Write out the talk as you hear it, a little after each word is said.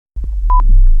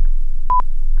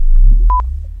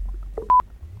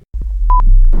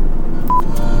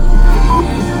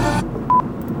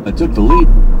I took the lead.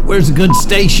 Where's a good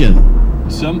station?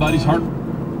 Somebody's heart.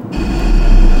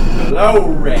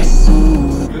 Glory!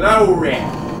 Glory!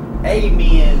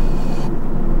 Amen!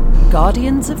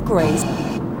 Guardians of Grace.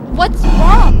 What's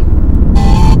wrong?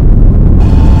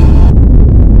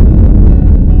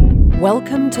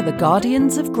 Welcome to the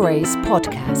Guardians of Grace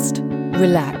podcast.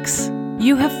 Relax.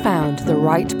 You have found the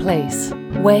right place.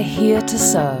 We're here to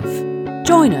serve.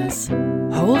 Join us,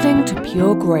 holding to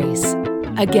pure grace.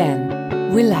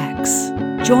 Again, relax.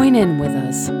 Join in with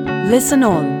us. Listen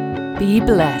on. Be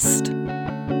blessed.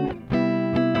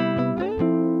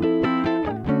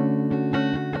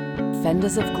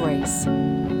 Fenders of Grace.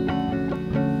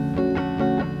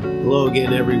 Hello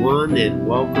again, everyone, and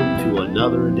welcome to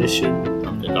another edition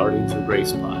of the Guardians of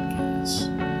Grace podcast.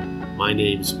 My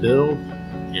name's Bill,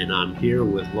 and I'm here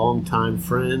with longtime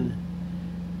friend,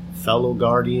 fellow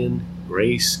guardian,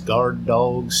 Grace Guard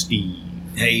Dog Steve.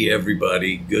 Hey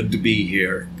everybody, good to be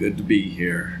here. Good to be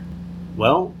here.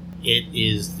 Well, it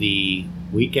is the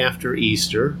week after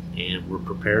Easter, and we're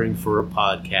preparing for a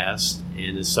podcast.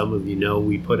 And as some of you know,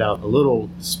 we put out a little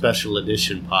special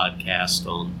edition podcast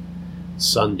on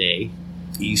Sunday.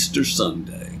 Easter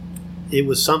Sunday. It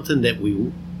was something that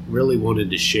we really wanted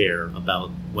to share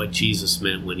about what Jesus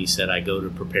meant when he said, I go to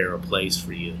prepare a place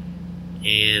for you.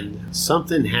 And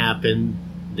something happened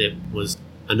that was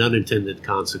an unintended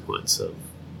consequence of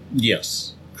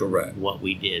Yes, correct. what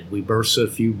we did. We burst a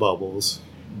few bubbles.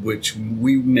 Which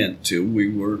we meant to. We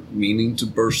were meaning to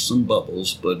burst some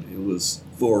bubbles, but it was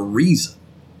for a reason.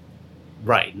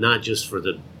 Right, not just for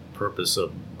the purpose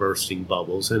of bursting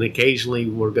bubbles. And occasionally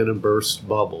we're going to burst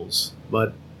bubbles.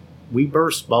 But we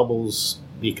burst bubbles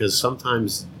because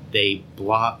sometimes they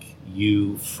block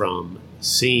you from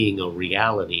seeing a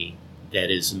reality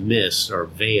that is missed or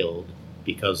veiled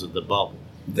because of the bubble.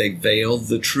 They veiled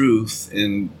the truth,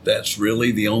 and that's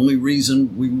really the only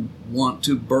reason we want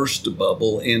to burst a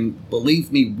bubble. And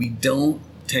believe me, we don't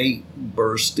take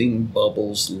bursting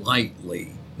bubbles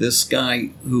lightly. This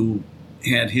guy who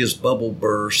had his bubble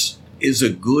burst is a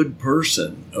good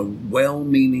person, a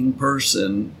well-meaning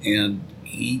person, and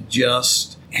he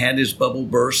just had his bubble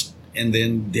burst and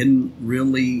then didn't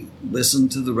really listen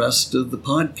to the rest of the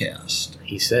podcast.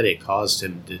 He said it caused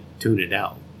him to tune it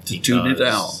out.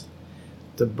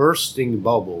 The bursting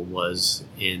bubble was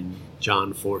in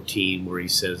John 14, where he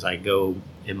says, I go,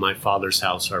 in my Father's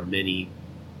house are many,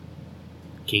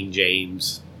 King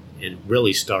James, and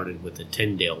really started with the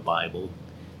Tyndale Bible,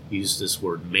 used this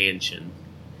word mansion.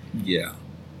 Yeah.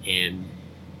 And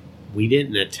we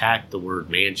didn't attack the word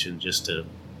mansion just to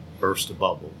burst a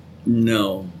bubble.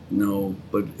 No,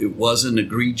 but it was an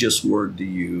egregious word to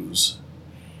use.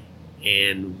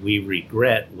 And we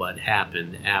regret what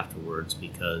happened afterwards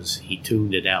because he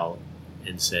tuned it out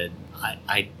and said,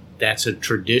 I that's a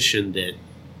tradition that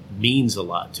means a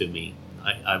lot to me.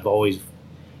 I've always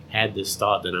had this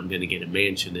thought that I'm going to get a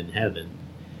mansion in heaven,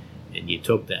 and you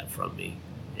took that from me.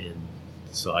 And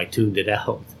so I tuned it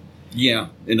out. Yeah,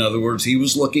 in other words, he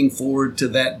was looking forward to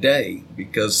that day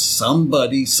because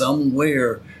somebody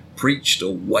somewhere preached a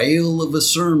whale of a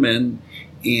sermon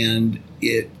and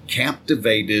it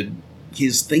captivated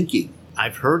his thinking.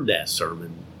 I've heard that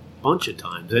sermon a bunch of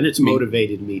times, and it's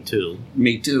motivated me too.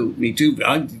 Me too.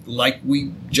 Like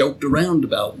we joked around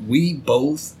about, we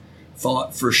both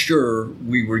thought for sure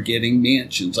we were getting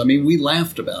mansions. I mean, we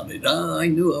laughed about it. I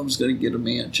knew I was going to get a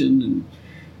mansion,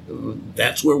 and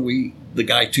that's where the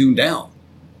guy tuned out,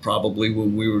 probably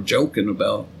when we were joking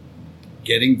about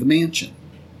getting the mansion.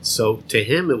 So to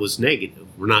him, it was negative.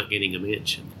 We're not getting a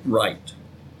mansion. Right.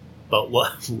 But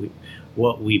what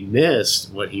he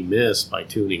missed by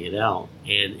tuning it out,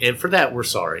 and for that we're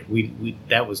sorry. We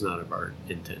that was not of our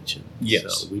intention.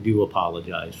 Yes. So we do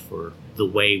apologize for the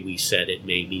way we said it.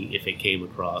 Maybe if it came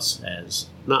across as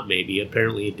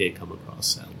apparently it did come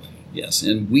across that way. Yes,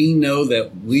 and we know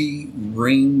that we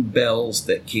ring bells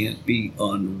that can't be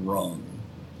unrung.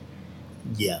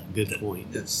 Yeah, good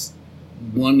point. It's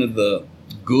one of the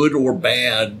good or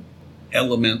bad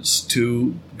elements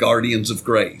to Guardians of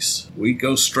Grace. We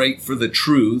go straight for the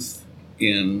truth,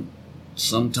 and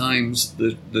sometimes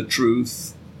the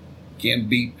truth can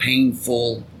be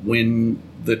painful when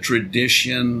the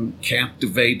tradition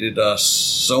captivated us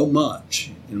so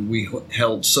much and we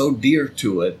held so dear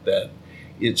to it that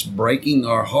it's breaking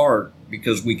our heart,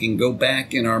 because we can go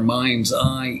back in our mind's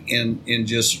eye and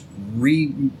just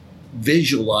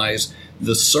visualize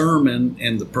the sermon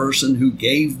and the person who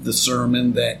gave the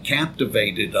sermon that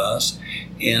captivated us,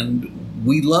 and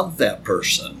we love that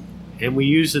person. And we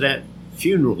use that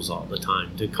funerals all the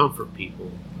time to comfort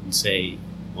people and say,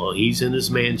 well, he's in his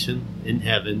mansion in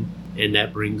heaven, and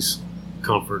that brings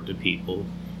comfort to people.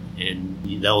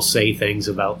 And they'll say things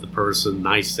about the person,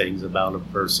 nice things about a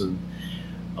person.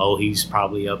 Oh, he's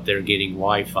probably up there getting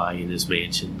Wi-Fi in his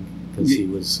mansion because he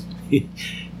was,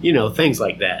 things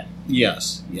like that.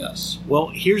 Yes, yes.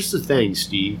 Well, here's the thing,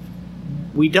 Steve.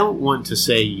 We don't want to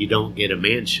say you don't get a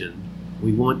mansion.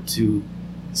 We want to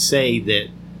say that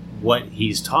what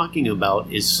he's talking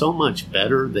about is so much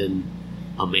better than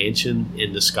a mansion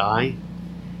in the sky.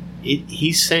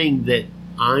 He's saying that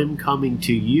I'm coming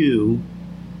to you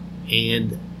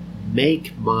and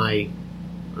make my,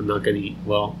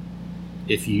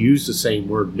 if you use the same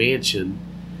word mansion,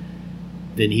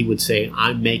 then he would say,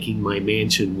 I'm making my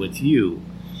mansion with you.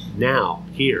 Now,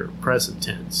 here, present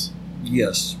tense.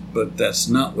 Yes, but that's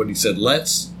not what he said.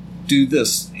 Let's do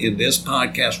this. In this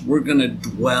podcast, we're going to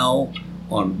dwell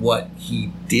on what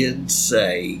he did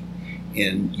say,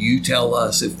 and you tell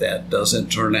us if that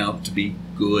doesn't turn out to be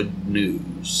good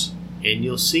news. And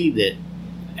you'll see that,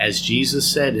 as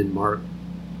Jesus said in Mark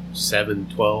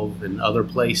 7:12 and other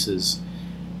places,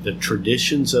 the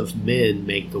traditions of men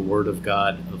make the word of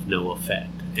God of no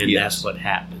effect. And that's what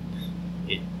happened.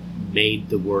 It made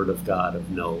the word of God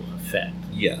of no effect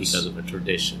because of a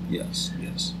tradition. Yes,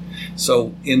 yes.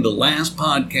 So in the last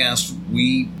podcast,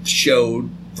 we showed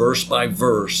verse by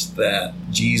verse that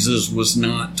Jesus was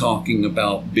not talking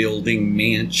about building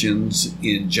mansions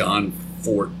in John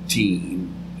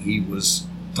 14. He was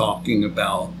talking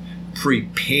about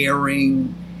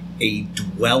preparing a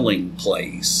dwelling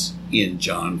place in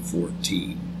John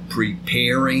 14.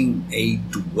 Preparing a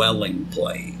dwelling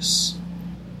place.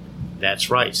 That's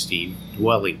right, Steve.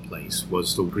 Dwelling place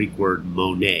was the Greek word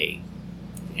mone,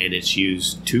 and it's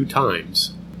used 2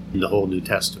 times in the whole New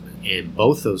Testament. And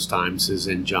both those times is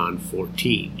in John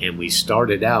 14. And we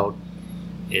started out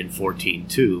in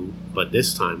 14:2, but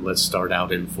this time let's start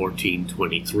out in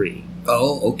 14:23.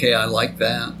 Oh, okay, I like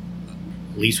that.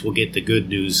 At least we'll get the good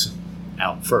news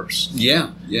out first.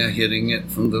 Yeah, hitting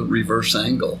it from the reverse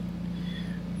angle.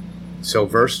 So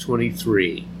verse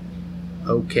 23.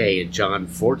 Okay, in John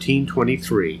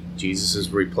 14:23, Jesus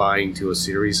is replying to a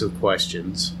series of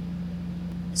questions.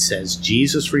 It says,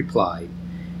 Jesus replied,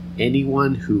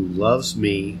 anyone who loves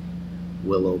me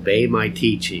will obey my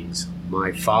teachings.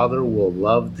 My Father will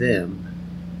love them,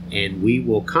 and we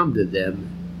will come to them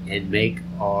and make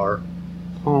our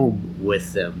home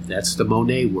with them. That's the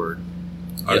mone word.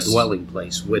 Our dwelling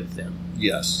place with them.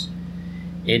 Yes.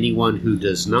 Anyone who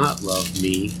does not love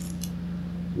me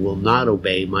will not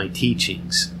obey my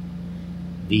teachings.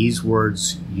 These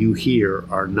words you hear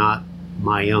are not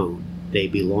my own. They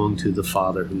belong to the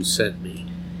Father who sent me.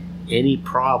 Any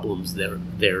problems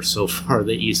there so far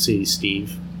that you see,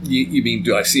 Steve? You mean,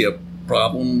 do I see a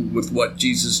problem with what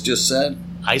Jesus just said?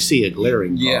 I see a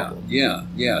glaring problem. Yeah.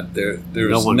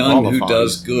 There's none who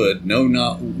does good. No,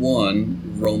 not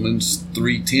one. Romans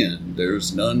 3:10.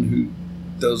 There's none who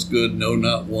does good. No,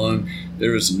 not one.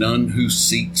 There is none who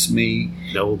seeks me.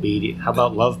 No obedience. How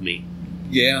about love me?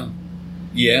 Yeah.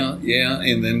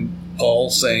 And then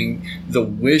Paul saying, the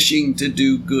wishing to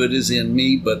do good is in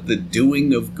me, but the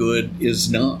doing of good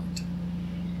is not.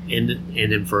 And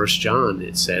in 1 John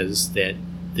it says that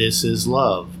this is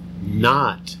love,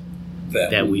 not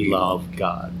that we love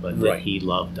God, but that He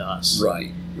loved us.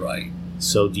 Right.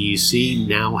 So do you see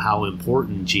now how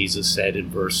important Jesus said in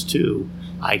verse 2,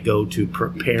 I go to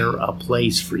prepare a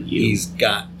place for you. He's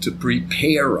got to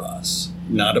prepare us,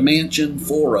 not a mansion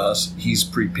for us. He's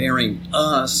preparing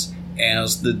us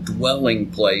as the dwelling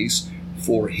place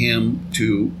for Him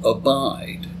to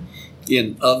abide.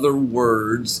 In other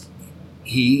words,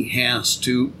 He has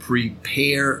to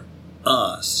prepare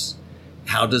us.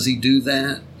 How does He do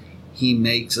that? He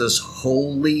makes us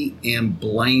holy and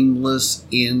blameless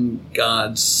in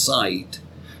God's sight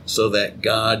so that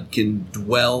God can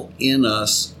dwell in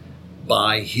us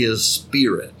by His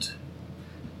Spirit.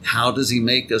 How does He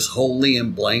make us holy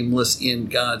and blameless in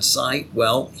God's sight?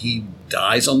 Well, He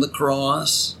dies on the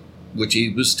cross, which He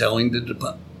was telling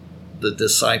the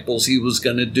disciples He was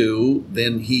going to do.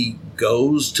 Then He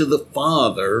goes to the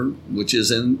Father, which is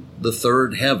in the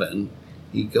third heaven.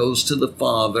 He goes to the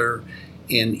Father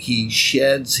and He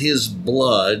sheds His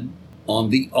blood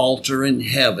on the altar in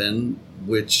heaven,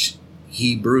 which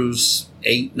Hebrews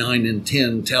 8, 9, and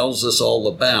 10 tells us all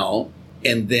about.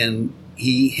 And then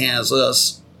He has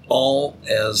us all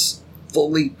as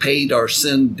fully paid our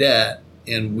sin debt,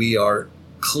 and we are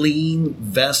clean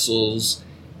vessels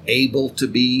able to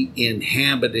be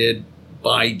inhabited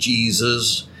by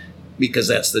Jesus, because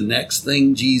that's the next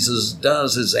thing Jesus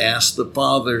does, is ask the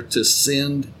Father to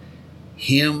send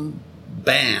Him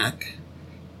back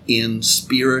in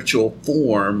spiritual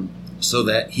form so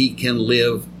that he can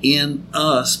live in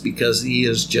us, because he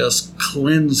has just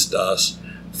cleansed us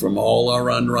from all our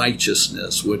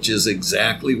unrighteousness, which is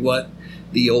exactly what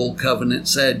the old covenant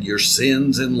said. Your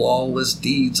sins and lawless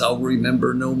deeds I'll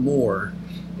remember no more.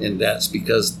 And that's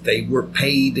because they were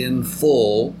paid in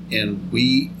full, and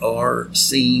we are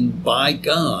seen by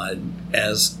God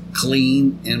as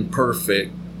clean and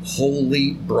perfect,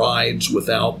 holy brides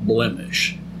without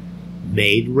blemish.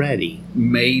 Made ready.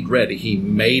 Made ready. He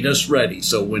made us ready.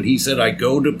 So when he said, I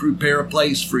go to prepare a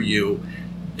place for you,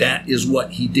 that is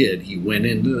what he did. He went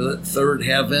into the third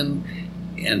heaven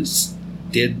and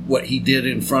did what he did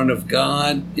in front of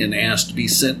God and asked to be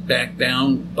sent back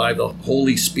down by the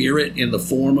Holy Spirit in the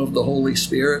form of the Holy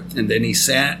Spirit. And then he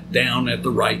sat down at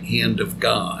the right hand of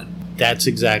God. That's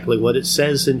exactly what it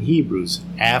says in Hebrews.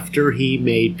 After he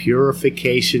made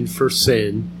purification for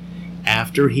sin,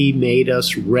 after he made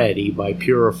us ready by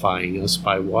purifying us,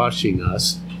 by washing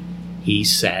us, he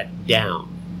sat down.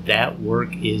 That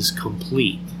work is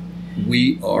complete.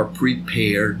 We are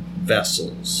prepared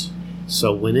vessels.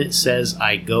 So when it says,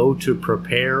 I go to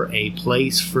prepare a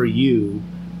place for you,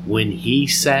 when he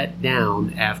sat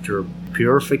down after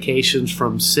purifications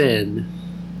from sin,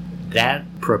 that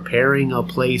preparing a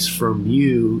place from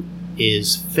you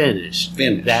is finished.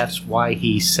 That's why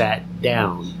he sat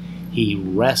down. He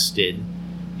rested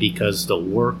because the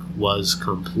work was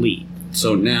complete.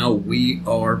 So now we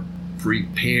are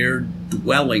prepared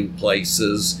dwelling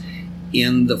places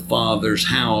in the Father's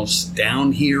house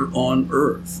down here on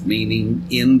earth, meaning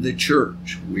in the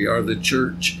church. We are the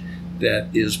church that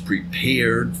is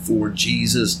prepared for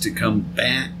Jesus to come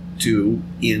back to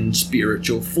in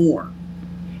spiritual form.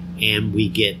 And we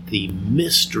get the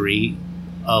mystery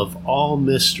of all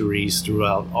mysteries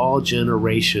throughout all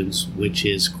generations, which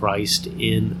is Christ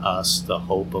in us, the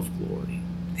hope of glory.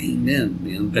 Amen,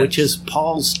 man. Which is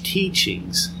Paul's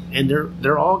teachings. And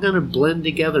they're all going to blend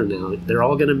together now. They're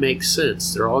all going to make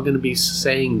sense. They're all going to be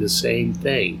saying the same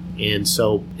thing. And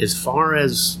so as far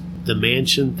as the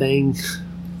mansion thing,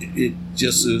 it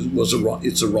just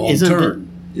it's a wrong turn.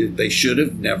 They should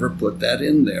have never put that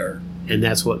in there. And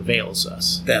that's what veils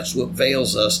us. That's what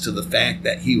veils us to the fact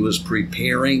that he was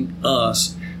preparing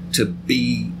us to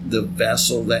be the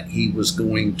vessel that he was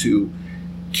going to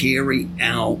carry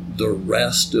out the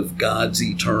rest of God's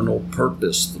eternal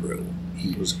purpose through.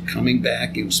 He was coming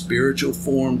back in spiritual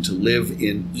form to live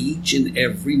in each and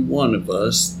every one of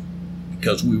us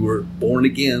because we were born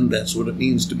again. That's what it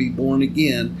means to be born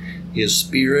again. His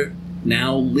Spirit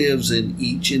now lives in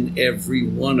each and every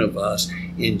one of us,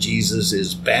 and Jesus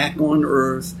is back on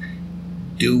earth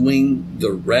doing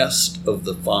the rest of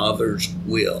the Father's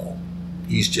will.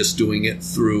 He's just doing it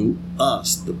through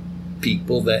us, the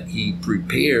people that he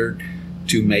prepared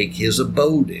to make his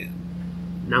abode in.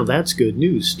 Now that's good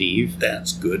news, Steve.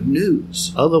 That's good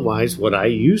news. Otherwise, what I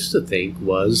used to think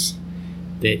was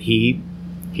that he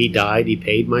died, he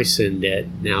paid my sin debt,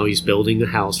 now he's building a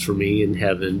house for me in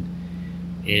heaven,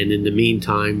 and in the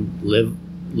meantime,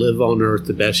 live on earth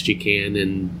the best you can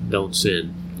and don't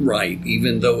sin. Right,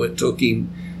 even though it took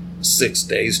him 6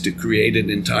 days to create an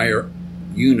entire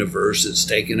universe, it's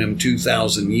taken him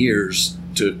 2,000 years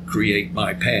to create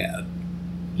my pad.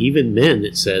 Even then,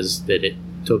 it says that it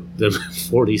took them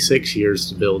 46 years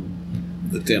to build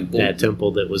the temple. That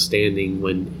temple that was standing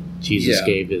when Jesus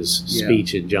gave his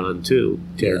speech in John 2,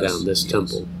 tear down this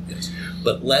temple. Yes.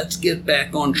 But let's get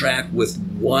back on track with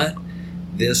what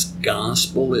this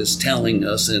gospel is telling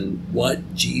us and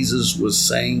what Jesus was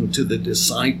saying to the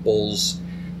disciples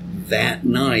that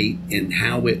night and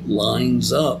how it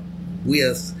lines up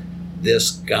with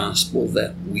this gospel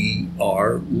that we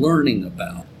are learning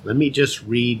about. Let me just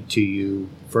read to you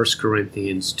 1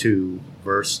 Corinthians 2,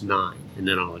 verse 9, and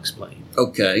then I'll explain.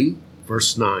 Okay.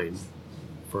 Verse 9,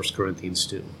 1 Corinthians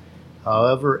 2.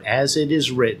 However, as it is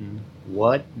written,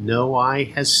 what no eye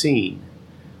has seen,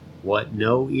 what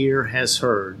no ear has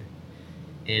heard,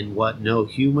 and what no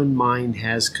human mind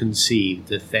has conceived,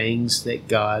 the things that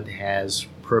God has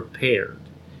prepared.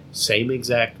 Same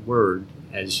exact word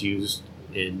as used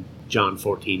in John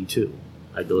 14:2.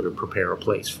 I go to prepare a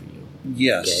place for you.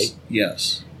 Yes, okay?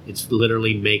 Yes. It's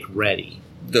literally make ready.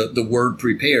 The word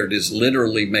prepared is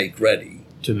literally make ready.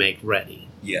 To make ready.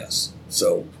 Yes.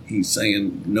 So he's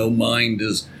saying no mind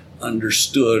has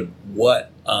understood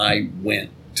what I went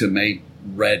to make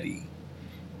ready.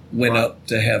 Went up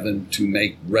to heaven to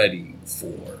make ready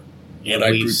for. And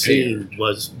we've seen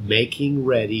was making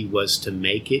ready was to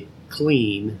make it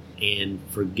clean and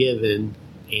forgiven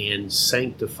and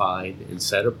sanctified and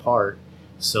set apart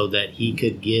so that he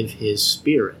could give his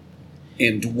Spirit.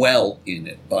 and dwell in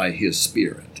it by his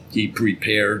Spirit. He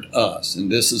prepared us.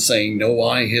 And this is saying no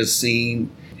eye has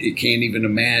seen. It can't even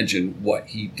imagine what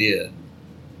he did.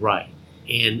 Right.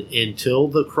 And until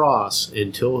the cross,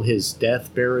 until his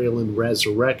death, burial, and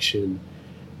resurrection,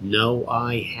 no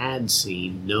eye had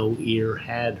seen, no ear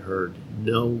had heard,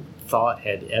 no thought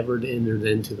had ever entered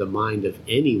into the mind of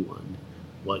anyone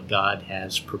what God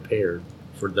has prepared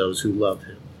for those who love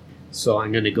him. So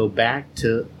I'm going to go back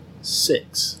to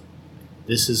 6.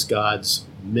 This is God's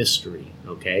mystery,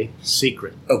 okay?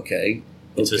 Secret. Okay.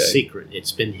 It's a secret.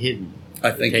 It's been hidden.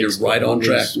 I think you're right on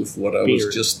track with what I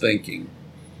was just thinking.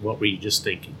 What were you just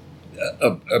thinking?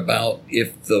 About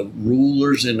if the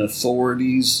rulers and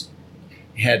authorities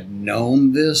had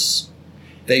known this,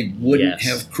 they wouldn't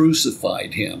have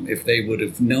crucified him. If they would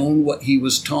have known what he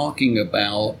was talking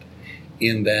about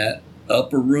in that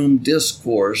upper room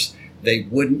discourse, they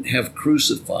wouldn't have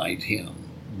crucified him.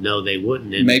 No, they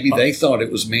wouldn't. And maybe they thought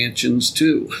it was mansions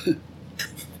too.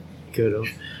 Could have.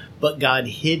 But God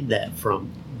hid that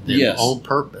from them on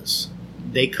purpose.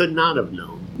 They could not have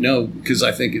known. No, because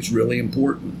I think it's really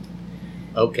important.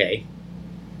 Okay.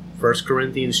 1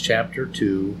 Corinthians chapter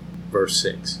 2, verse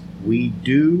 6. We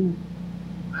do,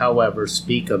 however,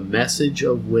 speak a message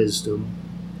of wisdom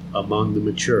among the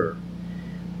mature,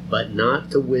 but not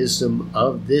the wisdom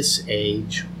of this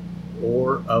age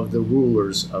or of the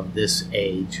rulers of this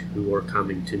age who are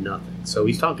coming to nothing. So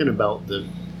he's talking about the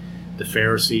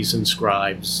Pharisees and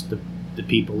scribes, the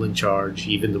people in charge,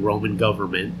 even the Roman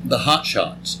government. The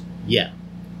hotshots. Yeah.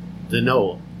 The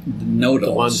know-it-alls.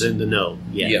 The ones in the know.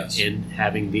 Yeah. Yes. And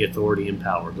having the authority and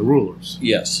power. The rulers.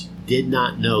 Yes. Did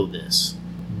not know this.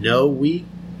 No, we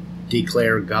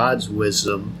declare God's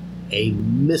wisdom a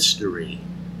mystery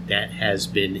that has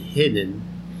been hidden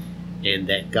and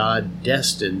that God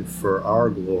destined for our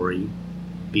glory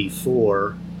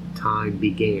before time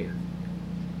began.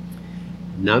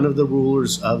 None of the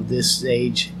rulers of this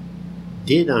age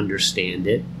did understand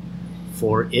it,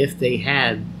 for if they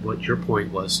had, what your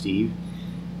point was, Steve,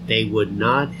 they would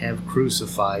not have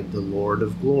crucified the Lord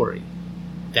of glory.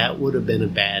 That would have been a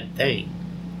bad thing.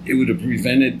 It would have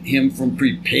prevented him from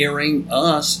preparing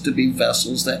us to be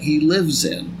vessels that he lives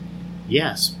in.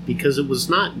 Yes, because it was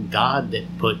not God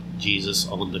that put Jesus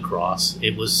on the cross.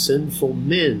 It was sinful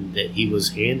men that he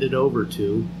was handed over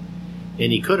to,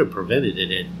 and he could have prevented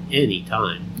it at any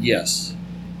time. Yes.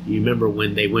 You remember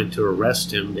when they went to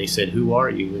arrest him, they said, "Who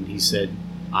are you?" And he said,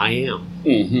 "I am."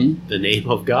 Mm-hmm. The name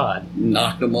of God.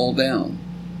 Knocked them all down.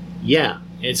 Yeah,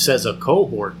 it says a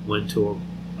cohort went to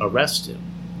arrest him.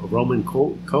 A Roman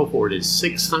cohort is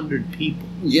 600 people.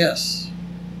 Yes.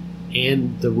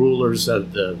 And the rulers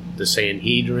of the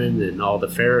Sanhedrin and all the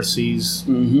Pharisees.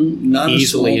 Mm-hmm. Not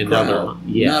easily a small another, crowd.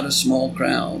 Not a small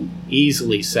crowd.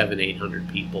 Easily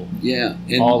 700-800 people. Yeah.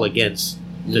 And all against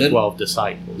the 12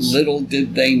 disciples. Little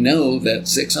did they know that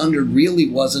 600 really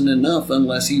wasn't enough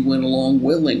unless he went along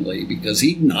willingly, because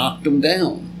he knocked them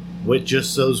down. With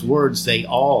just those words, they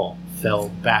all fell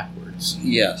backwards.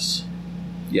 Yes.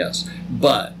 Yes.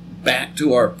 But back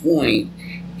to our point,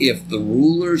 if the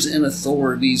rulers and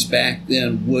authorities back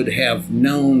then would have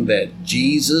known that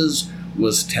Jesus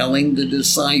was telling the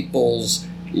disciples,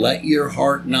 "Let your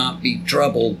heart not be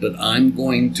troubled, but I'm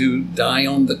going to die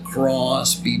on the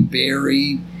cross, be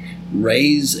buried,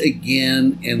 raise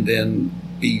again, and then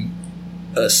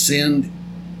ascend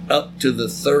up to the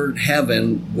third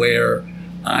heaven, where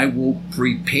I will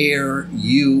prepare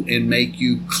you and make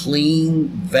you clean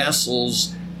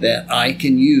vessels that I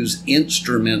can use,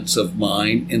 instruments of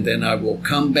mine, and then I will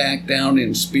come back down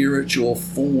in spiritual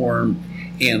form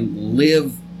and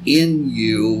live in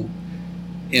you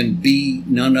and be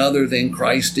none other than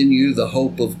Christ in you, the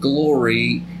hope of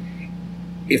glory."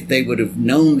 If they would have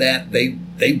known that, they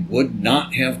would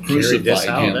not have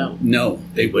crucified him. No,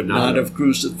 they would not have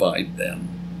crucified them.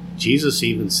 Jesus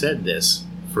even said this,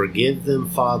 "Forgive them,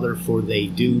 Father, for they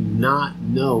do not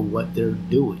know what they're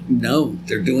doing." No,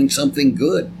 they're doing something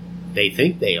good. They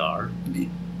think they are.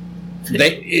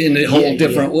 In a whole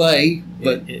different way.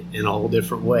 But in a whole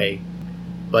different way.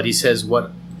 But he says,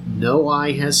 what no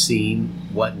eye has seen,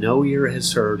 what no ear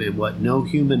has heard, and what no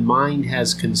human mind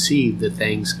has conceived, the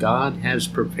things God has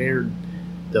prepared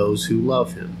those who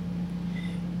love him.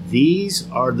 These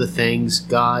are the things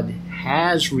God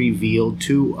has revealed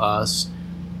to us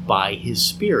by his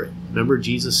Spirit. Remember,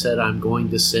 Jesus said, "I'm going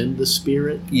to send the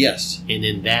Spirit"? Yes. And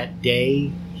in that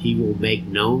day, he will make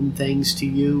known things to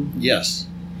you. Yes.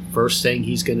 First thing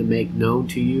he's going to make known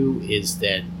to you is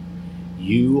that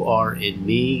you are in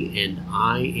me and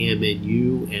I am in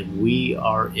you and we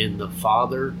are in the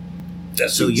Father.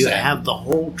 That's so you have the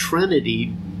whole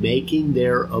Trinity making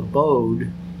their abode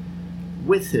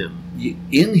with him,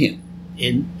 in him,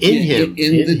 in him,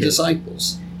 in the him,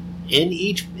 disciples. in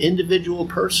each individual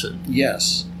person.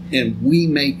 Yes. And we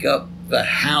make up the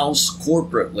house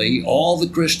corporately. All the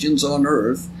Christians on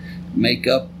earth make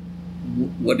up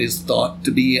what is thought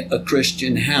to be a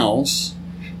Christian house,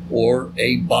 or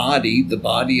a body, the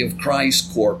body of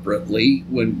Christ corporately,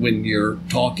 when you're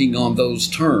talking on those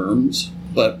terms.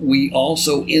 But we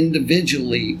also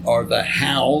individually are the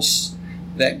house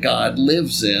that God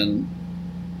lives in.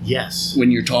 Yes.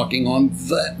 When you're talking on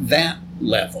that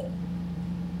level.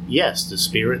 Yes, the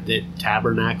Spirit that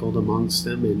tabernacled amongst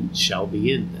them and shall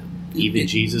be in them. Even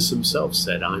Jesus himself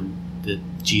said,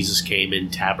 Jesus came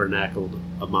and tabernacled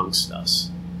amongst us.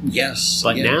 Yes.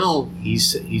 But yes. now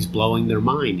he's blowing their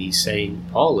mind. He's saying,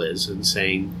 Paul is, and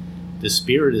saying, the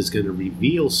Spirit is going to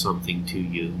reveal something to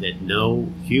you that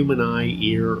no human eye,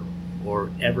 ear,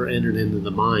 or ever entered into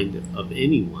the mind of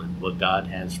anyone, what God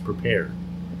has prepared.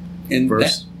 And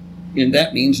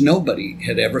that means nobody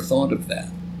had ever thought of that.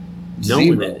 No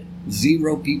one did.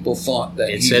 Zero people thought that.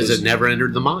 It says it never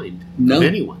entered the mind of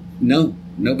anyone. No,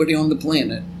 nobody on the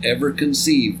planet ever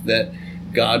conceived that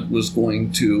God was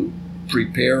going to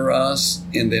prepare us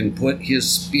and then put his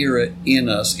Spirit in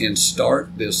us and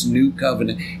start this new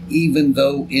covenant. Even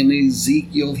though in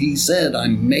Ezekiel he said,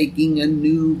 I'm making a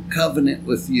new covenant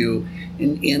with you,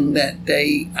 and in that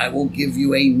day I will give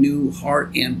you a new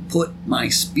heart and put my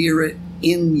Spirit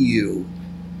in you.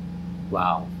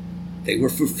 Wow. They were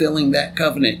fulfilling that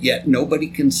covenant, yet nobody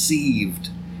conceived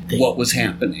what was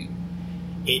happening.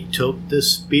 It took the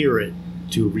Spirit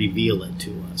to reveal it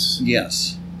to us.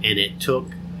 Yes. And it took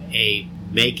a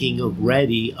making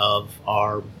ready of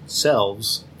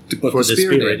ourselves to put for the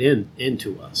Spirit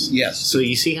into us. Yes. So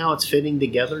you see how it's fitting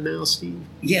together now, Steve?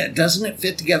 Yeah, doesn't it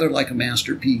fit together like a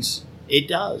masterpiece? It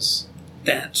does.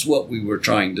 That's what we were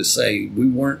trying to say. We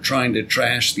weren't trying to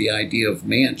trash the idea of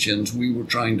mansions. We were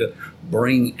trying to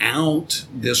bring out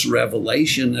this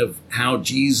revelation of how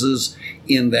Jesus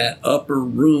in that upper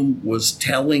room was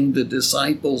telling the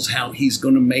disciples how he's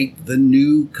going to make the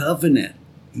new covenant.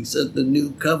 He said the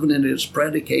new covenant is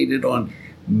predicated on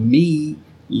me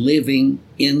living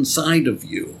inside of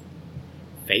you.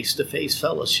 Face-to-face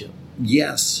fellowship.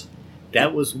 Yes.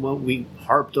 That was what we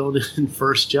harped on in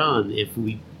 1 John. If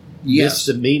we missed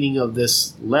the meaning of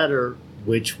this letter,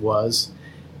 which was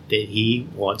that he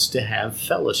wants to have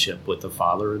fellowship with the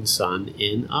Father and Son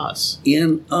in us.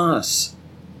 In us.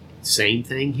 Same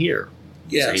thing here.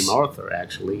 Yes. Same author,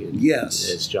 actually.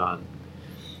 As John.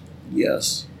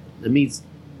 Yes. Let me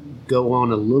go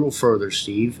on a little further,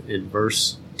 Steve, in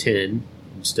verse 10.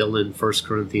 I'm still in 1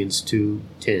 Corinthians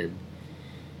 2:10.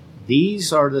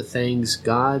 These are the things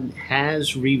God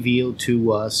has revealed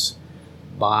to us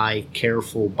by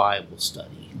careful Bible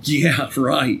study. Yeah,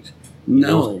 right.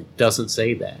 No. It doesn't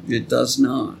say that. It does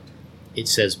not. It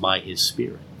says by his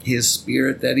Spirit. His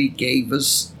Spirit that he gave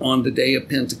us on the day of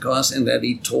Pentecost and that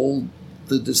he told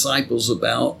the disciples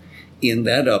about in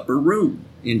that upper room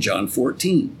in John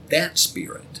 14. That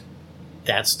Spirit.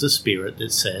 That's the Spirit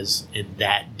that says, in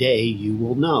that day you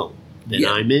will know that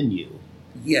I'm in you.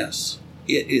 Yes.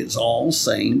 It is all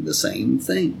saying the same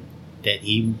thing. That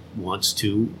he wants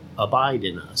to abide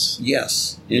in us.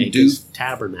 Yes. And make his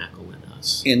tabernacle in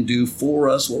us. And do for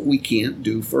us what we can't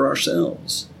do for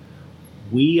ourselves.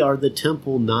 We are the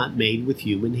temple not made with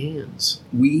human hands.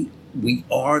 We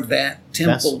are that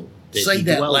temple. Say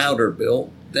that louder,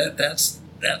 Bill.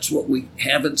 That's what we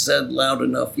haven't said loud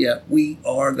enough yet. We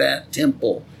are that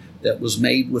temple that was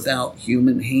made without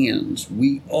human hands.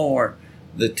 We are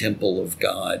the temple of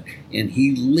God, and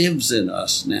he lives in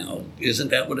us now. Isn't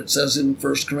that what it says in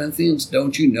 1 Corinthians?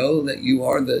 Don't you know that you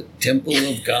are the temple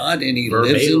of God, and he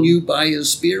lives in you by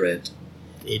his Spirit?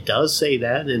 It does say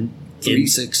that in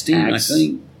 3:16, I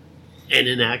think. And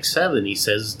in Acts 7, he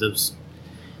says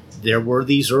there were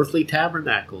these earthly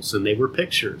tabernacles, and they were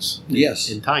pictures. Yes.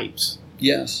 And types.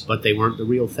 Yes. But they weren't the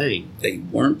real thing. They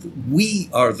weren't. We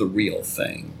are the real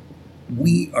thing.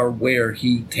 We are where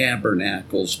he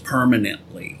tabernacles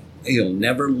permanently. He'll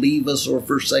never leave us or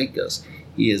forsake us.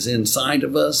 He is inside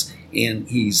of us, and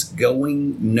he's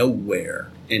going nowhere.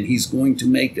 And he's going to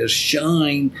make us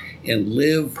shine and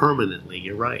live permanently.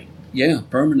 You're right. Yeah,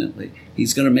 permanently.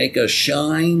 He's going to make us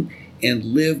shine and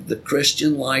live the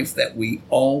Christian life that we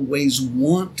always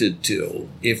wanted to,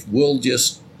 if we'll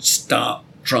just stop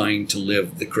trying to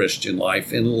live the Christian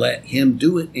life and let him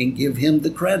do it and give him the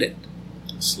credit.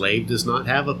 A slave does not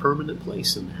have a permanent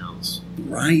place in the house.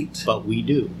 Right. But we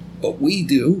do. But we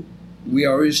do. We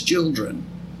are his children.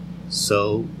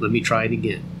 So let me try it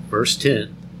again. Verse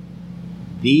 10.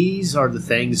 These are the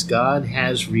things God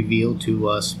has revealed to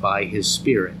us by his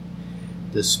Spirit.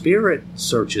 The Spirit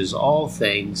searches all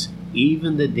things,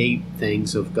 even the deep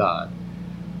things of God.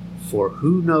 For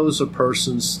who knows a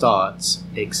person's thoughts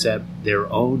except their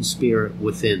own spirit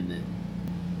within them?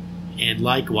 And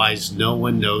likewise, no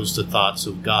one knows the thoughts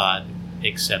of God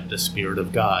except the Spirit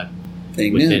of God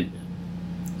Amen. within them.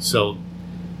 So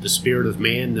the spirit of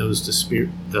man knows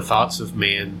the thoughts of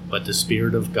man, but the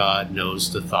Spirit of God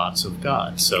knows the thoughts of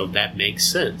God. So that makes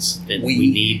sense that we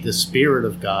need the Spirit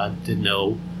of God to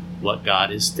know what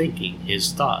God is thinking,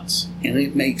 his thoughts. And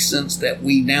it makes sense that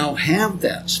we now have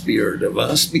that Spirit of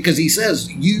us, because he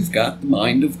says, you've got the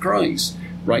mind of Christ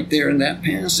right there in that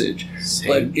passage.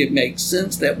 But it makes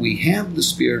sense that we have the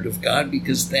Spirit of God,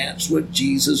 because that's what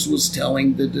Jesus was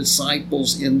telling the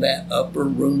disciples in that upper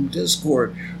room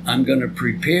discourse. I'm going to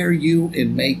prepare you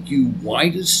and make you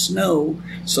white as snow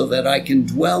so that I can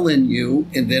dwell in you,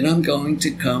 and then I'm going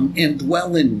to come and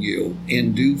dwell in you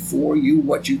and do for you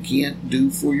what you can't do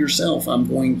for yourself. I'm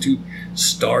going to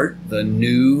start the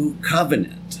new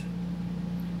covenant.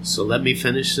 So let me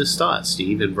finish this thought,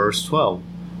 Steve, in verse 12.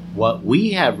 What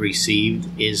we have received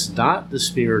is not the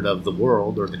spirit of the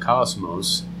world or the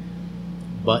cosmos,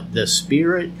 but the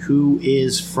Spirit who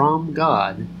is from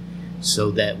God,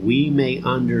 so that we may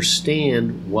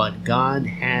understand what God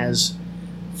has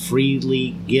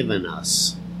freely given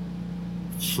us.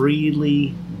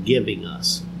 Freely giving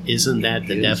us. Isn't that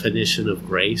the definition of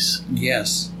grace?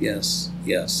 Yes.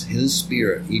 His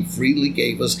Spirit. He freely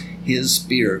gave us his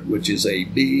Spirit, which is a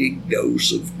big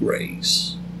dose of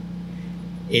grace.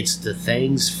 It's the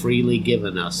things freely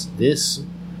given us. This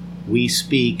we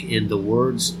speak in the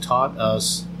words taught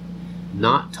us,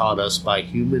 not taught us by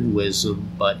human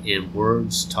wisdom, but in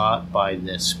words taught by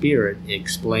the Spirit,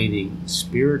 explaining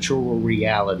spiritual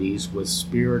realities with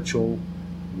spiritual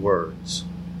words.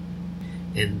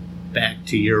 And back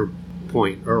to your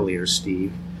point earlier,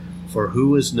 Steve, for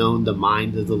who has known the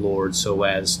mind of the Lord so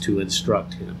as to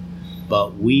instruct him?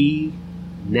 But we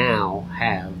now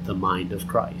have the mind of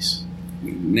Christ.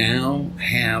 We now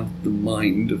have the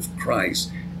mind of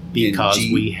Christ. Because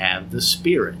we have the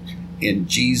Spirit. And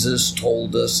Jesus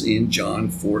told us in John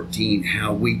 14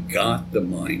 how we got the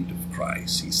mind of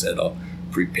Christ. He said, I'll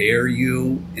prepare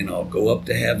you, and I'll go up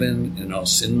to heaven, and I'll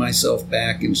send myself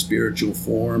back in spiritual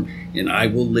form, and I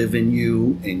will live in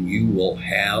you, and you will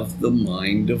have the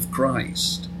mind of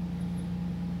Christ.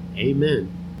 Amen.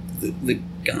 The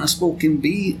gospel can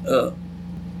be a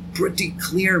pretty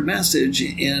clear message,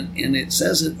 and it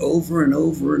says it over and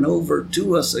over and over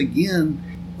to us again,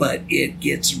 but it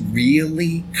gets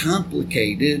really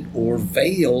complicated or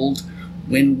veiled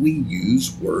when we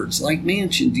use words like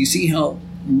mansion. Do you see how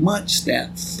much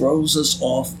that throws us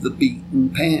off the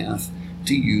beaten path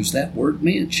to use that word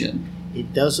mansion?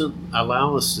 It doesn't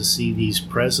allow us to see these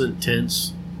present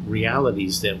tense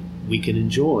realities that we can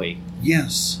enjoy.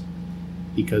 Yes.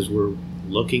 Because we're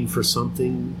looking for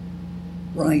something.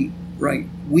 Right.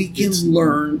 We can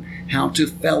learn how to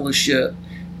fellowship.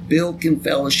 Bill can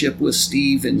fellowship with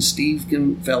Steve, and Steve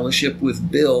can fellowship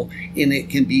with Bill, and it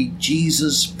can be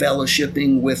Jesus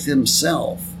fellowshipping with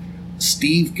himself.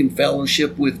 Steve can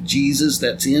fellowship with Jesus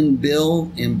that's in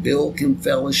Bill, and Bill can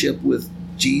fellowship with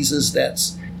Jesus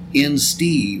that's in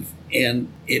Steve, and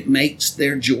it makes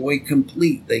their joy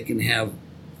complete. They can have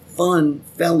fun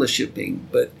fellowshipping,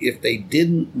 but if they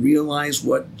didn't realize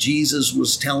what Jesus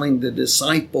was telling the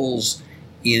disciples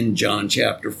in John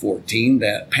chapter 14,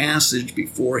 that passage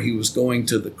before he was going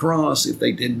to the cross, if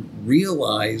they didn't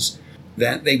realize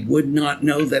that, they would not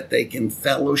know that they can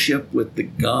fellowship with the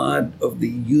God of the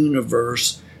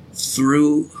universe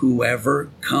through whoever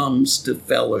comes to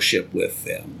fellowship with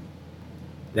them.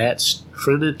 That's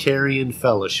Trinitarian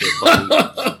fellowship,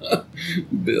 buddy.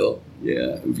 Bill,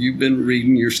 yeah. Have you been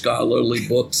reading your scholarly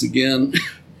books again?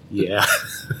 Yeah.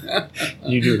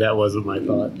 You knew that wasn't my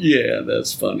thought. Yeah,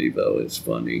 that's funny, though. It's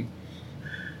funny.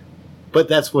 But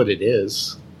that's what it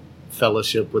is.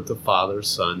 Fellowship with the Father,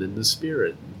 Son, and the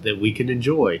Spirit that we can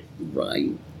enjoy.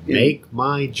 Right. Make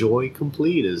my joy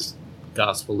complete, as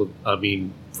 1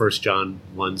 John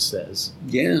 1 says.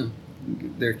 Yeah.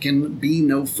 There can be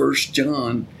no 1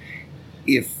 John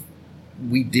if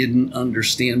we didn't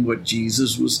understand what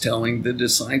Jesus was telling the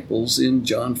disciples in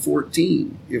John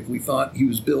 14. If we thought he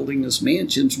was building us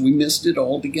mansions, we missed it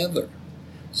altogether.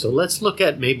 So let's look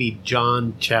at maybe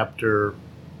John chapter,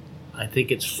 I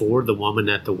think it's 4, the woman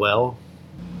at the well.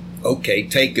 Okay,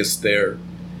 take us there,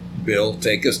 Bill.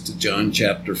 Take us to John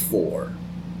chapter 4.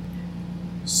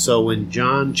 So in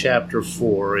John chapter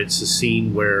 4, it's a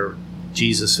scene where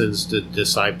Jesus sends the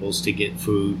disciples to get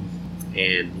food,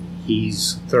 and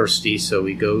he's thirsty, so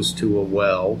he goes to a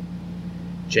well,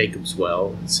 Jacob's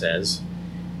well, it says,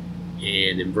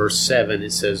 And in verse 7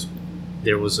 it says,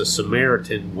 there was a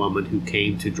Samaritan woman who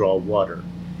came to draw water.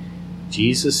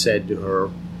 Jesus said to her,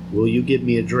 will you give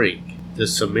me a drink? The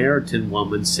Samaritan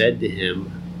woman said to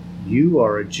him, you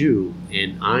are a Jew,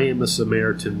 and I am a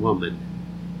Samaritan woman.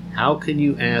 How can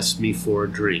you ask me for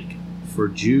a drink? For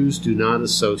Jews do not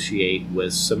associate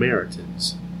with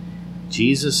Samaritans.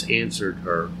 Jesus answered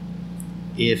her,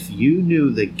 if you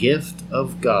knew the gift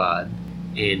of God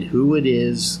and who it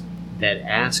is that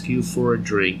asks you for a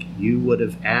drink, you would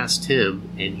have asked him,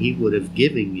 and he would have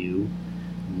given you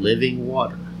living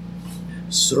water.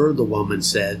 Sir, the woman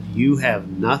said, you have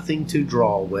nothing to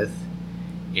draw with,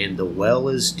 and the well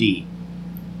is deep.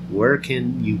 Where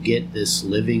can you get this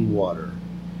living water?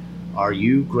 Are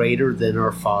you greater than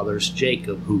our fathers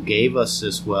Jacob, who gave us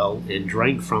this well and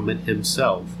drank from it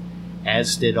himself,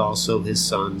 as did also his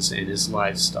sons and his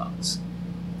livestock?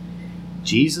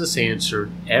 Jesus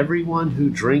answered, everyone who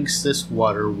drinks this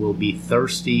water will be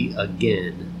thirsty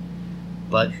again,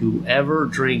 but whoever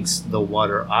drinks the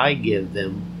water I give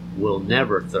them will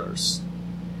never thirst.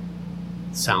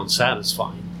 Sounds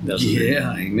satisfying, doesn't it?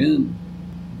 Yeah, amen.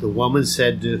 The woman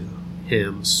said to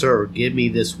him, sir, give me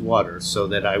this water so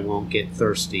that I won't get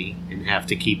thirsty and have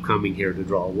to keep coming here to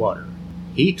draw water.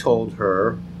 He told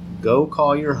her, go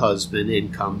call your husband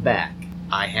and come back.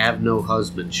 I have no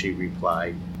husband, she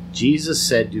replied. Jesus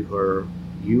said to her,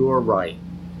 you are right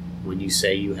when you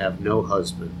say you have no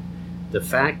husband. The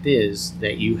fact is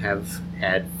that you have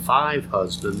had 5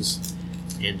 husbands,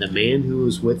 and the man who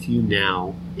is with you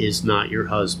now is not your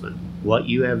husband. What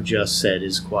you have just said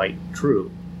is quite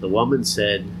true. The woman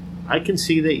said, I can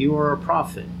see that you are a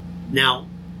prophet. Now,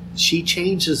 she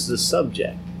changes the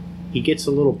subject. He gets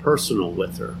a little personal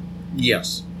with her.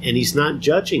 Yes. And he's not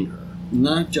judging her.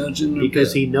 Not judging her.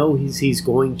 Because he knows he's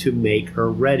going to make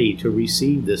her ready to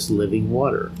receive this living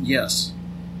water. Yes.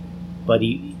 But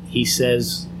he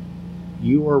says,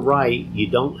 you are right. You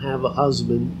don't have a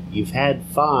husband. You've had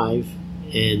 5.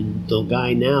 And the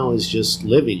guy now is just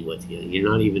living with you. You're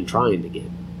not even trying to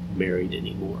get married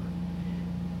anymore.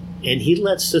 And he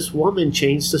lets this woman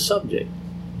change the subject,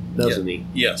 doesn't he?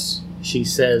 Yes. She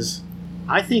says,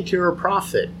 I think you're a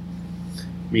prophet.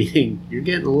 Meaning, you're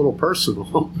getting a little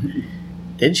personal.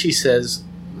 Then she says,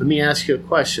 let me ask you a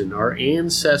question. Our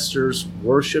ancestors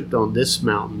worshipped on this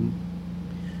mountain,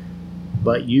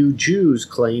 but you Jews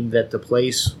claim that the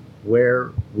place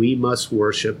where we must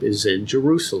worship is in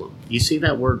Jerusalem. You see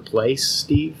that word place,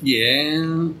 Steve?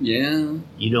 Yeah.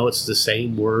 You know it's the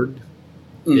same word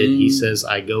that he says,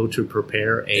 I go to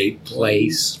prepare a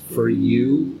place for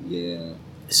you. Yeah.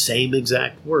 Same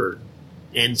exact word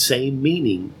and same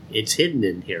meaning. It's hidden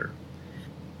in here.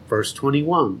 Verse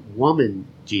 21, woman,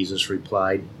 Jesus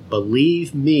replied,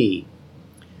 believe me,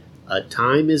 a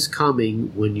time is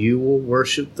coming when you will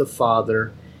worship the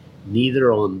Father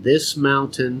neither on this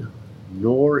mountain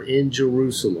nor in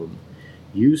Jerusalem.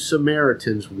 You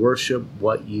Samaritans worship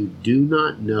what you do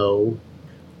not know.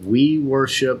 We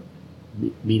worship,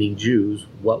 meaning Jews,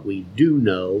 what we do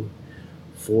know,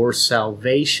 for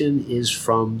salvation is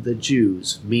from the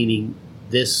Jews, meaning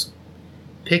this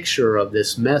picture of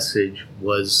this message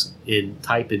was in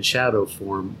type and shadow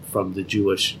form from the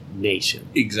Jewish nation.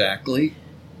 Exactly.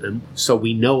 And so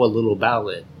we know a little about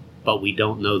it, but we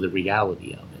don't know the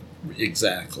reality of it.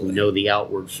 Exactly. We know the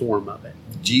outward form of it.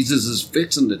 Jesus is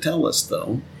fixing to tell us,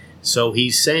 though. So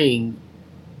he's saying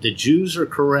the Jews are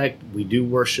correct. We do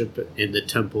worship in the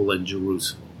temple in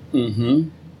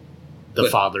Jerusalem, the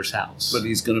Father's house. But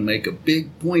he's going to make a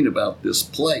big point about this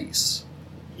place.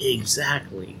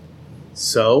 Exactly.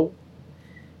 So,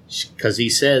 because he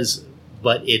says,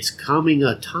 but it's coming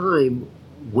a time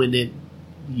when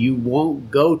you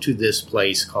won't go to this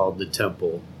place called the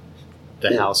temple,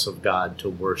 the house of God, to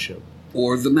worship.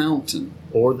 Or the mountain.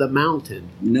 Or the mountain.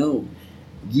 No.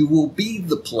 You will be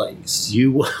the place.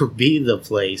 You will be the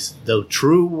place. The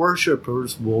true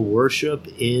worshipers will worship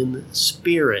in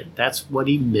spirit. That's what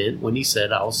he meant when he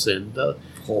said, I'll send the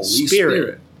Holy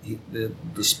Spirit.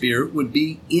 The Spirit would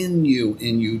be in you,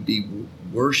 and you'd be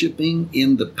worshiping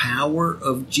in the power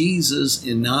of Jesus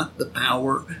and not the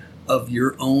power of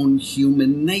your own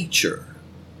human nature.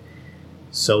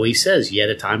 So he says, yet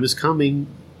a time is coming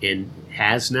and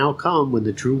has now come when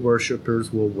the true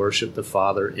worshipers will worship the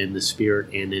Father in the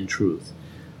Spirit and in truth.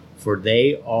 For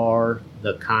they are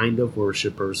the kind of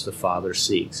worshipers the Father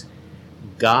seeks.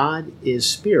 God is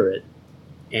Spirit,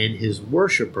 and his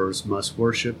worshipers must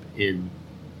worship in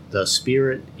the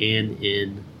Spirit and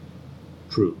in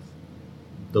truth.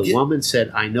 The woman said,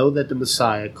 I know that the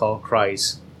Messiah, called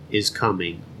Christ, is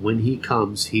coming. When he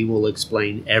comes, he will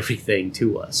explain everything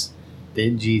to us.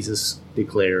 Then Jesus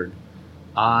declared,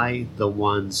 I, the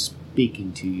one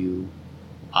speaking to you,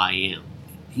 I am.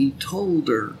 He told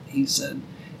her, he said,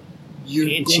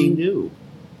 She knew.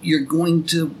 You're going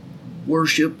to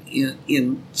worship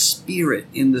in spirit,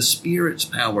 in the Spirit's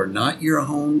power, not your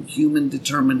own human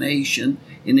determination.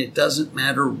 And it doesn't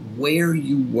matter where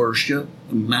you worship,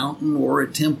 a mountain or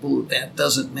a temple, that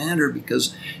doesn't matter,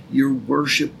 because your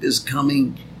worship is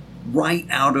coming right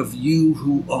out of you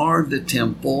who are the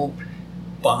temple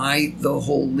by the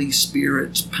Holy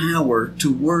Spirit's power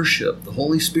to worship. The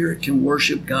Holy Spirit can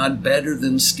worship God better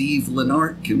than Steve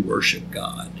Lennart can worship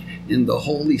God. And the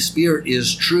Holy Spirit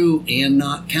is true and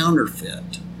not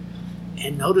counterfeit.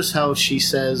 And notice how she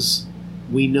says,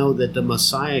 we know that the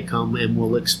Messiah come and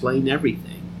will explain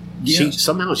everything. Yes.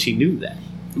 Somehow she knew that.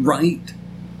 Right.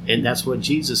 And that's what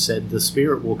Jesus said. The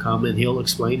Spirit will come and he'll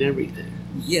explain everything.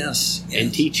 Yes.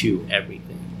 And teach you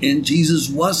everything. And Jesus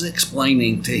was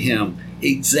explaining to him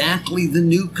exactly the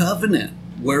new covenant,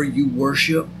 where you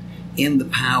worship in the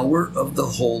power of the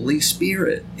Holy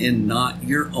Spirit and not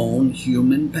your own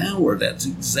human power. That's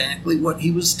exactly what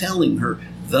he was telling her.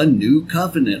 The new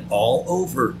covenant all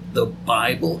over. The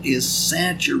Bible is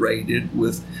saturated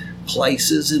with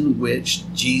places in which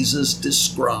Jesus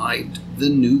described the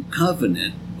new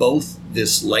covenant. Both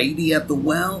this lady at the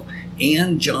well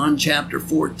and John chapter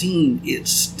 14,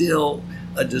 it's still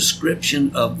a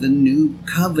description of the new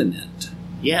covenant.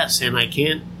 Yes, and I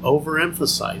can't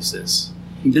overemphasize this.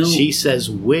 No. She says,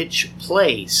 which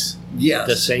place? Yes.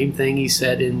 The same thing he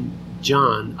said in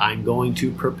John, I'm going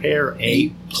to prepare a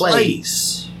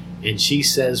place. And she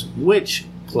says, which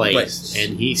place?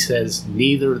 And he says,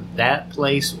 neither that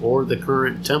place or the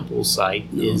current temple site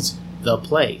is the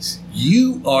place.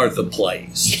 You are the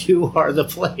place. You are the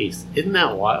place. Isn't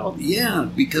that wild? Yeah,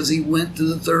 because he went to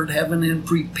the third heaven and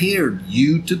prepared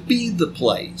you to be the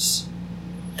place.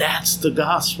 That's the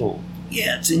gospel.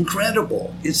 Yeah, it's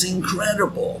incredible. It's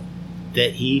incredible.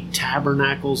 That he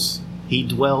tabernacles, he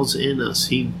dwells in us,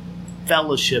 he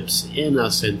fellowships in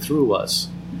us and through us.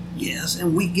 Yes,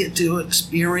 and we get to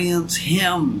experience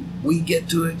him. We get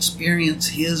to experience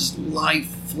his life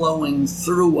flowing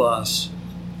through us.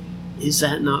 Is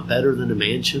that not better than a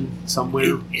mansion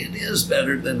somewhere? It is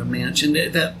better than a mansion.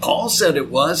 That Paul said it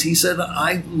was. He said,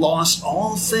 I lost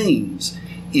all things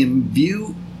in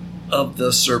view of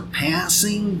the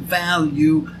surpassing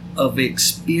value of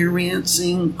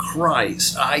experiencing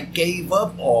Christ. I gave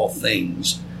up all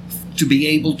things to be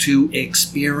able to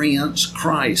experience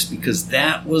Christ, because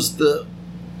that was the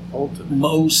ultimate,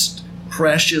 most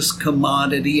precious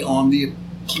commodity on the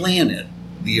planet,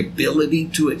 the ability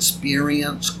to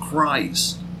experience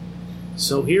Christ.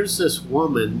 So here's this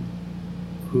woman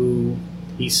who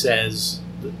he says,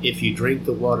 if you drink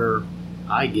the water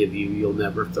I give you, you'll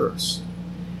never thirst.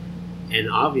 And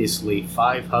obviously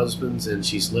 5 husbands and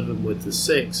she's living with the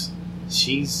 6th.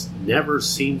 She's never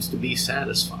seems to be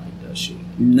satisfied, does she?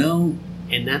 No.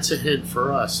 And that's a hint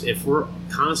for us. If we're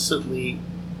constantly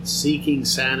seeking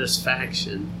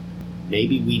satisfaction,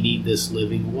 maybe we need this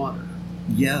living water.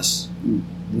 Yes,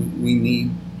 we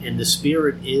need. And the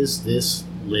Spirit is this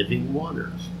living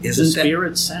water. The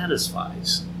Spirit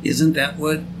satisfies. Isn't that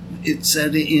what it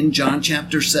said in John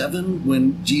chapter 7,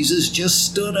 when Jesus just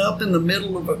stood up in the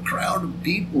middle of a crowd of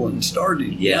people and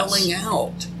started yelling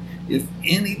out, if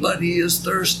anybody is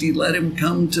thirsty, let him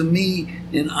come to me,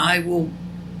 and I will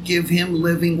give him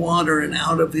living water, and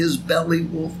out of his belly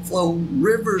will flow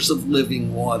rivers of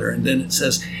living water. And then it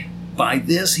says, by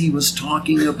this he was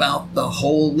talking about the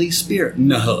Holy Spirit.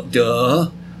 No,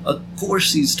 duh. Of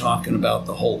course he's talking about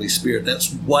the Holy Spirit.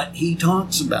 That's what he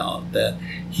talks about, that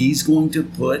he's going to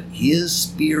put his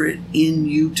Spirit in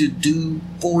you to do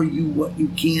for you what you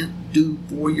can't do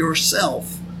for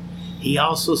yourself. He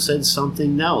also said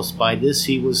something else. By this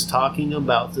he was talking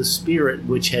about the Spirit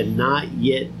which had not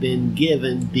yet been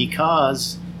given,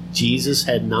 because Jesus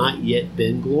had not yet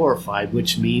been glorified,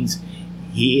 which means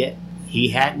he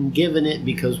hadn't given it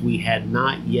because we had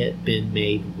not yet been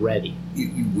made ready.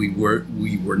 We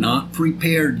were not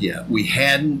prepared yet. We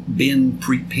hadn't been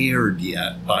prepared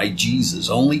yet by Jesus.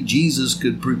 Only Jesus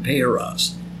could prepare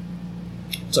us.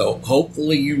 So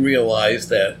hopefully you realize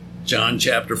that John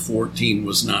chapter 14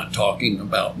 was not talking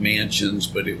about mansions,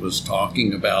 but it was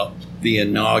talking about the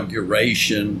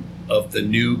inauguration of the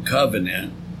new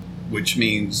covenant, which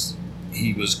means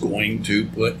he was going to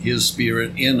put his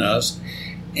Spirit in us,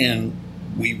 and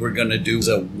we were going to do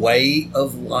a way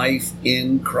of life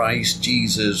in Christ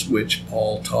Jesus, which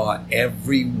Paul taught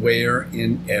everywhere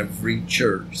in every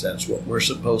church. That's what we're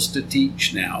supposed to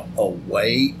teach now, a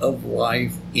way of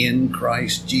life in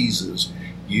Christ Jesus,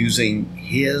 using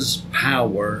his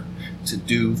power to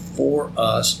do for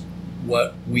us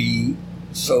what we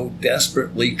so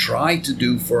desperately try to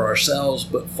do for ourselves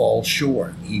but fall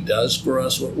short. He does for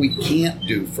us what we can't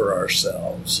do for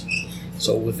ourselves.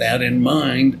 So with that in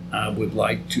mind, I would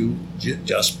like to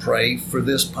just pray for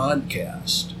this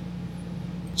podcast.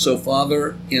 So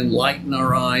Father, enlighten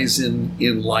our eyes and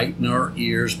enlighten our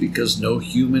ears, because no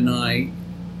human eye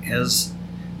has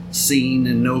seen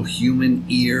and no human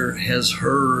ear has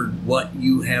heard what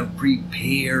you have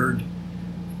prepared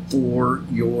for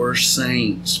your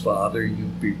saints, Father.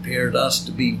 You've prepared us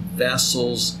to be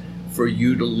vessels for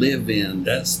you to live in.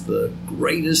 That's the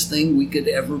greatest thing we could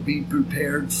ever be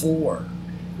prepared for.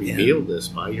 Reveal this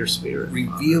by your Spirit.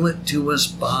 Reveal it to us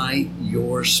by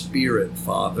your Spirit,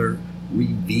 Father.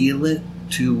 Reveal it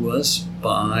to us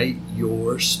by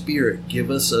your Spirit. Give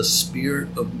us a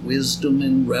spirit of wisdom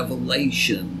and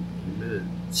revelation. Amen.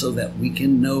 So that we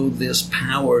can know this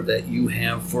power that you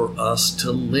have for us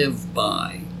to live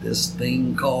by. This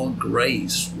thing called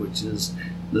grace, which is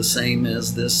the same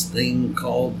as this thing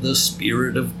called the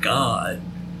Spirit of God.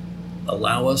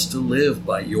 Allow us to live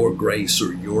by your grace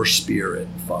or your Spirit,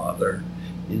 Father.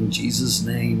 In Jesus'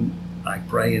 name, I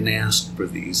pray and ask for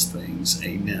these things.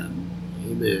 Amen.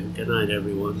 Amen. Good night,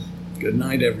 everyone. Good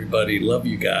night, everybody. Love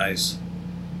you guys.